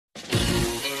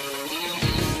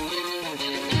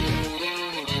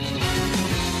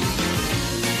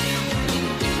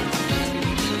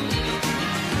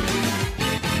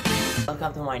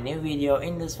new video.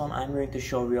 In this one I'm going to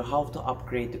show you how to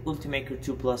upgrade the Ultimaker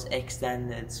 2 Plus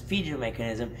extended feeder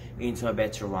mechanism into a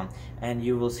better one, and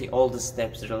you will see all the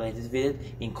steps related with it,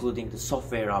 including the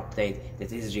software update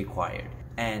that is required.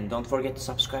 And don't forget to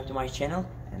subscribe to my channel,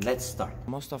 and let's start.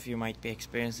 Most of you might be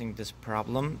experiencing this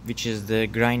problem, which is the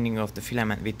grinding of the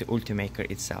filament with the Ultimaker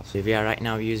itself. So we are right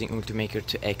now using Ultimaker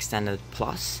 2 Extended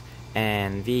Plus,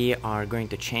 and we are going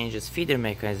to change this feeder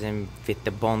mechanism with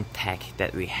the bondtech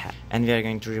that we have, and we are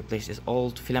going to replace this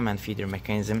old filament feeder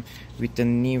mechanism with the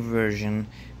new version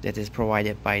that is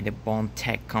provided by the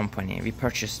bondtech company. We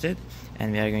purchased it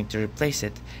and we are going to replace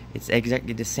it. It's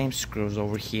exactly the same screws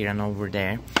over here and over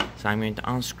there, so I'm going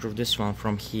to unscrew this one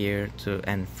from here to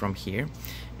and from here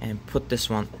and put this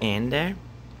one in there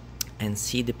and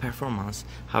see the performance,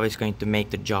 how it's going to make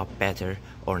the job better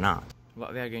or not.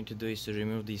 What we are going to do is to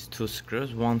remove these two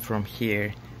screws, one from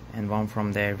here and one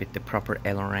from there with the proper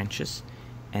Allen wrenches,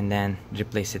 and then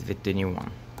replace it with the new one.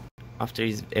 After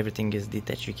everything is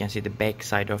detached, you can see the back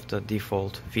side of the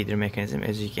default feeder mechanism.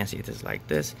 As you can see, it is like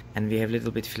this, and we have a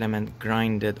little bit filament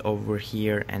grinded over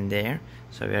here and there,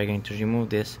 so we are going to remove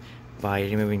this by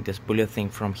removing this blue thing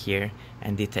from here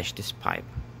and detach this pipe.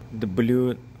 The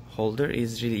blue holder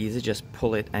is really easy, just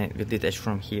pull it and it will detach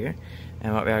from here.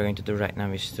 And what we are going to do right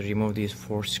now is to remove these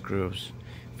four screws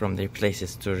from their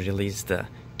places to release the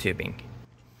tubing.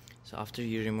 So after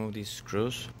you remove these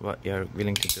screws, what you are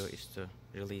willing to do is to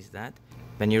release that.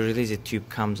 When you release it, tube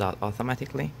comes out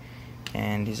automatically,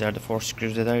 and these are the four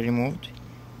screws that I removed,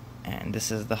 and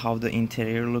this is how the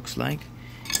interior looks like.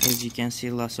 As you can see,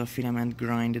 lots of filament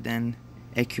grinded and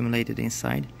accumulated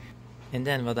inside. And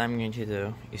then what I'm going to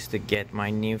do is to get my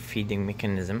new feeding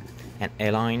mechanism and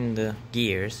align the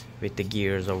gears with the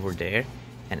gears over there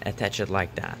and attach it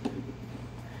like that.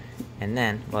 And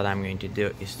then what I'm going to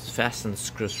do is to fasten the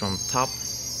screws from top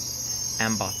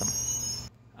and bottom.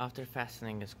 After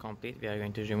fastening is complete, we are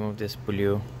going to remove this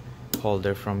blue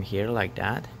holder from here like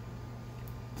that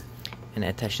and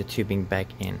attach the tubing back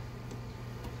in.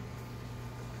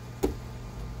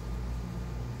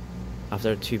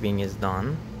 After the tubing is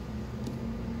done,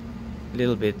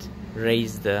 little bit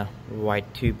raise the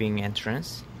white tubing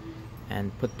entrance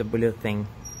and put the blue thing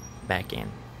back in.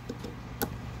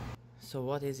 So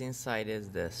what is inside is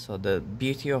this. So the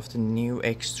beauty of the new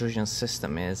extrusion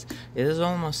system is it is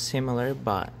almost similar,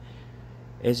 but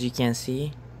as you can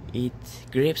see, it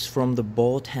grips from the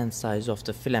both hand sides of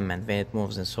the filament when it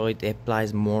moves in, so it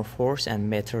applies more force and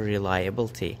better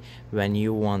reliability when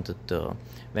you want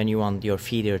your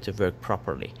feeder to work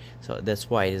properly. So that's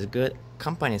why it's good.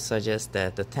 Company suggests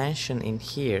that the tension in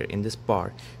here in this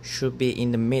part should be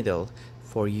in the middle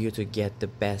for you to get the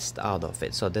best out of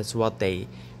it. So that's what they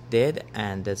did,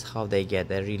 and that's how they get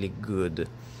a really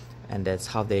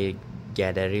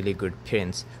good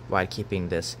prints while keeping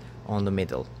this on the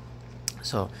middle.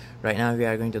 So right now we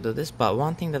are going to do this, but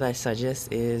one thing that I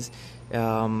suggest is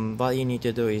what you need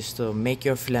to do is to make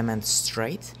your filament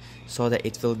straight so that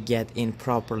it will get in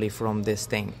properly from this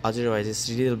thing. Otherwise it's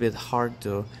a little bit hard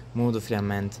to move the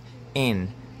filament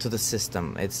in to the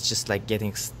system. It's just like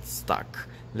getting stuck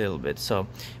a little bit. So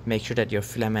make sure that your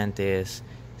filament is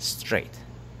straight.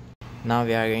 Now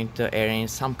we are going to arrange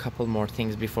some couple more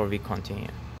things before we continue.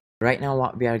 Right now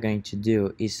what we are going to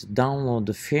do is download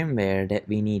the firmware that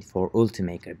we need for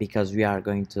Ultimaker, because we are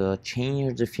going to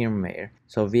change the firmware.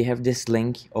 So we have this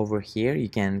link over here, you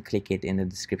can click it in the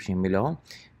description below,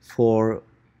 for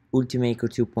Ultimaker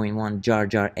 2.1 Jar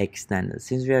Jar Extended.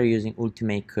 Since we are using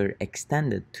Ultimaker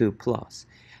Extended 2 Plus,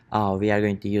 we are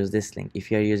going to use this link. If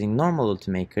you are using normal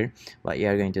Ultimaker, what you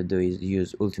are going to do is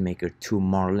use Ultimaker 2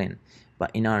 Marlin.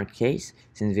 But in our case,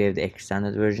 since we have the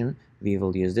extended version, we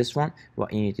will use this one.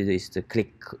 What you need to do is to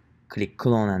click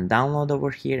clone and download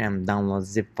over here and download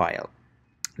zip file.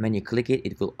 When you click it,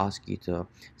 it will ask you to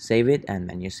save it, and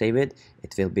when you save it,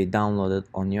 it will be downloaded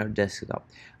on your desktop.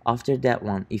 After that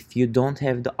one, if you don't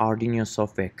have the Arduino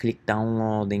software, click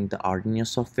downloading the Arduino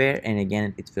software, and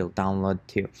again it will download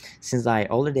too. Since I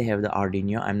already have the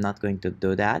Arduino, I'm not going to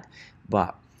do that,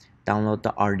 but download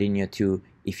the Arduino too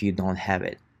if you don't have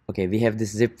it. Okay, we have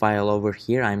this zip file over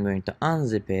here. I'm going to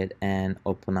unzip it and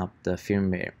open up the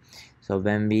firmware. So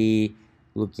when we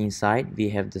look inside, we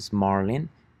have this Marlin,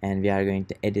 and we are going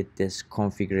to edit this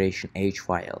configuration H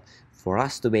file. For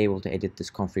us to be able to edit this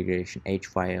configuration H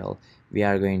file, we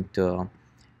are going to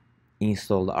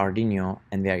install the Arduino,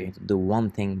 and we are going to do one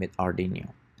thing with Arduino.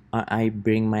 I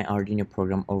bring my Arduino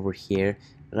program over here.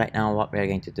 Right now what we are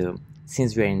going to do,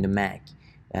 since we are in the Mac,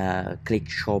 click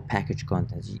show package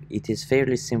contents. It is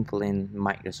fairly simple in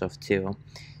Microsoft too.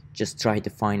 Just try to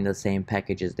find the same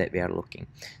packages that we are looking.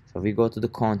 So we go to the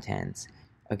contents,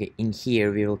 Okay, in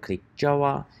here we will click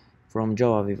Java. From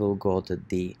Java we will go to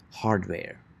the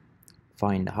hardware.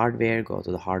 Find the hardware, go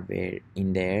to the hardware.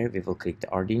 In there we will click the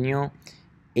Arduino.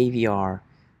 AVR.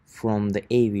 From the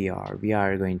AVR we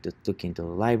are going to look into the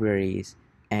libraries,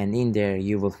 and in there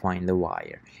you will find the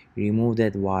wire. Remove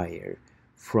that wire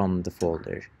from the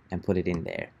folder and put it in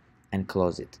there and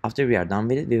close it. After we are done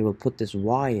with it, we will put this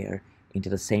wire into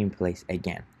the same place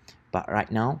again, but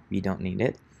right now we don't need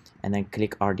it. And then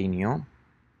click Arduino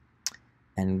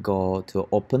and go to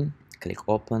open. Click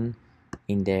open.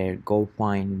 In there go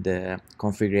find the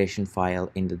configuration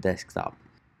file in the desktop.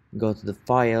 Go to the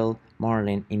file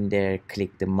Marlin. In there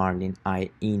click the Marlin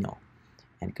Ino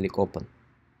and click open.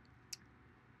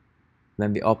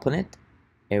 When we open it,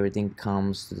 everything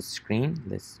comes to the screen.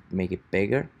 Let's make it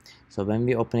bigger. So when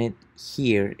we open it,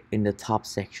 here in the top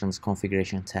sections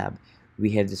configuration tab,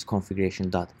 we have this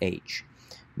configuration.h.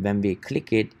 When we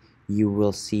click it, you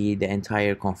will see the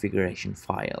entire configuration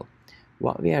file.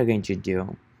 What we are going to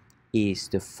do is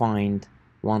to find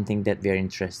one thing that we are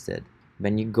interested.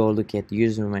 When you go look at the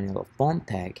user manual of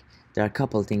bondtech, there are a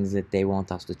couple things that they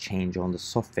want us to change on the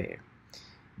software,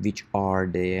 which are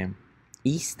the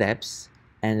e-steps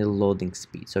and the loading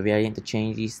speed. So we are going to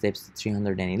change e-steps to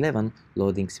 311,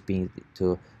 loading speed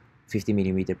to 50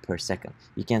 millimeter per second.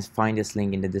 You can find this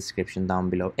link in the description down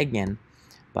below again,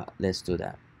 but let's do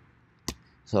that.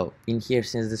 So in here,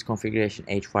 since this configuration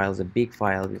H file is a big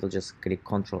file, we will just click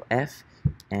Ctrl F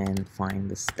and find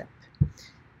the step,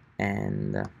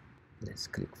 and let's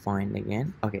click find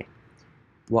again. Okay,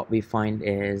 what we find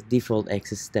is default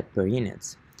access step per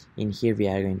units. In here we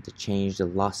are going to change the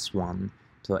last one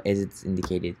to, as it's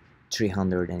indicated,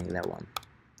 311,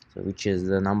 so which is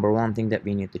the number one thing that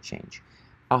we need to change.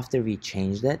 After we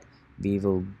change that, we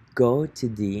will go to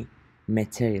the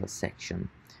material section.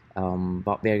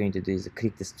 What we are going to do is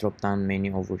click this drop down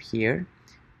menu over here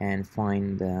and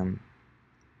find the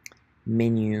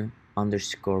menu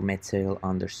underscore material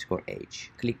underscore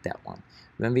H. Click that one.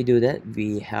 When we do that,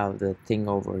 we have the thing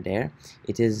over there.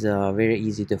 It is very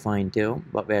easy to find too.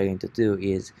 What we are going to do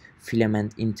is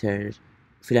filament insert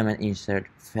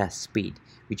fast speed,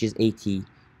 which is 80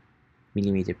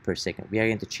 millimeter per second. We are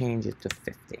going to change it to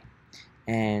 50,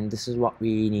 and this is what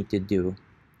we need to do,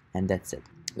 and that's it.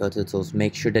 Go to tools,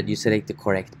 make sure that you select the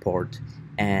correct port,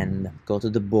 and go to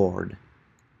the board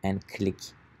and click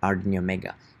Arduino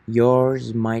Mega.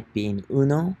 Yours might be in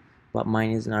Uno, but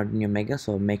mine is an Arduino Mega,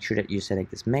 so make sure that you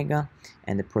select this Mega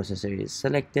and the processor is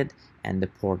selected and the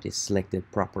port is selected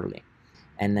properly,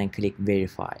 and then click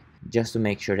verify. Just to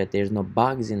make sure that there's no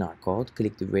bugs in our code,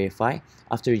 click to verify.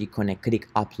 After you connect, click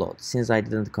upload. Since I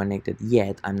didn't connect it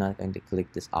yet, I'm not going to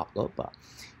click this upload, but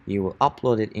you will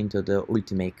upload it into the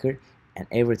Ultimaker and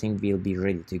everything will be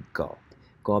ready to go.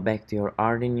 Go back to your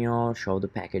Arduino, show the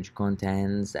package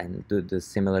contents, and do the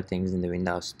similar things in the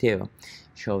Windows too.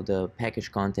 Show the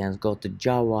package contents, go to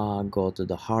Java, go to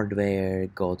the hardware,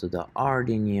 go to the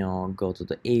Arduino, go to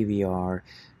the AVR,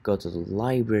 go to the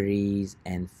libraries,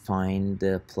 and find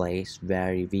the place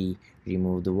where we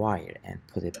remove the wire and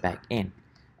put it back in,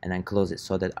 and then close it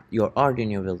so that your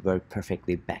Arduino will work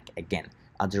perfectly back again.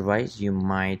 Otherwise you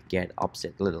might get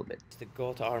upset a little bit. So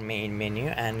go to our main menu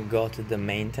and go to the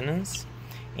maintenance.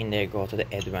 In there go to the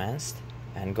advanced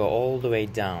and go all the way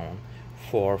down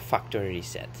for factory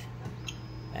reset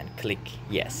and click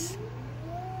yes.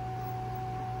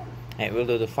 It will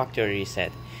do the factory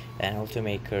reset and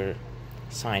Ultimaker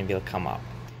sign will come up,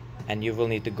 and you will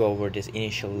need to go over this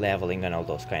initial leveling and all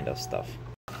those kind of stuff.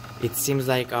 It seems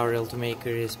like our Ultimaker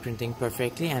is printing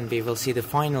perfectly, and we will see the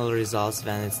final results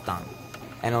when it's done.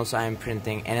 And also I'm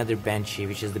printing another Banshee,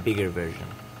 which is the bigger version.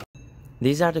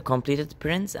 These are the completed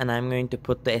prints, and I'm going to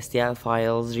put the STL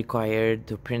files required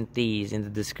to print these in the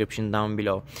description down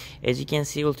below. As you can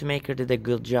see, Ultimaker did a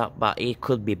good job, but it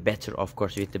could be better, of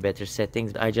course, with the better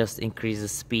settings. I just increased the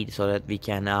speed so that we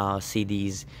can see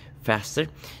these faster.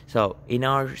 So in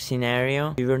our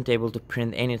scenario, we weren't able to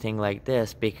print anything like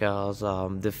this because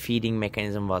the feeding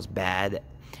mechanism was bad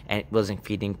and it wasn't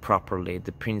feeding properly.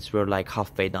 The prints were like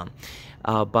halfway done,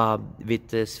 but with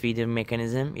this feeding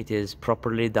mechanism it is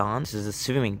properly done. This is a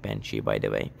swimming Banshee, by the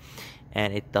way,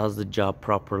 and it does the job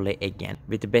properly again.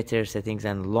 With the better settings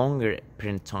and longer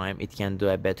print time, it can do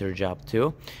a better job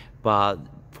too. But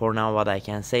for now, what I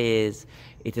can say is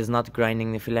it is not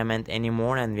grinding the filament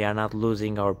anymore, and we are not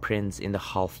losing our prints in the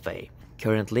halfway.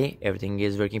 Currently, everything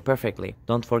is working perfectly.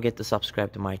 Don't forget to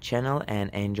subscribe to my channel and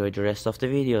enjoy the rest of the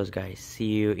videos, guys. See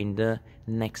you in the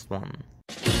next one.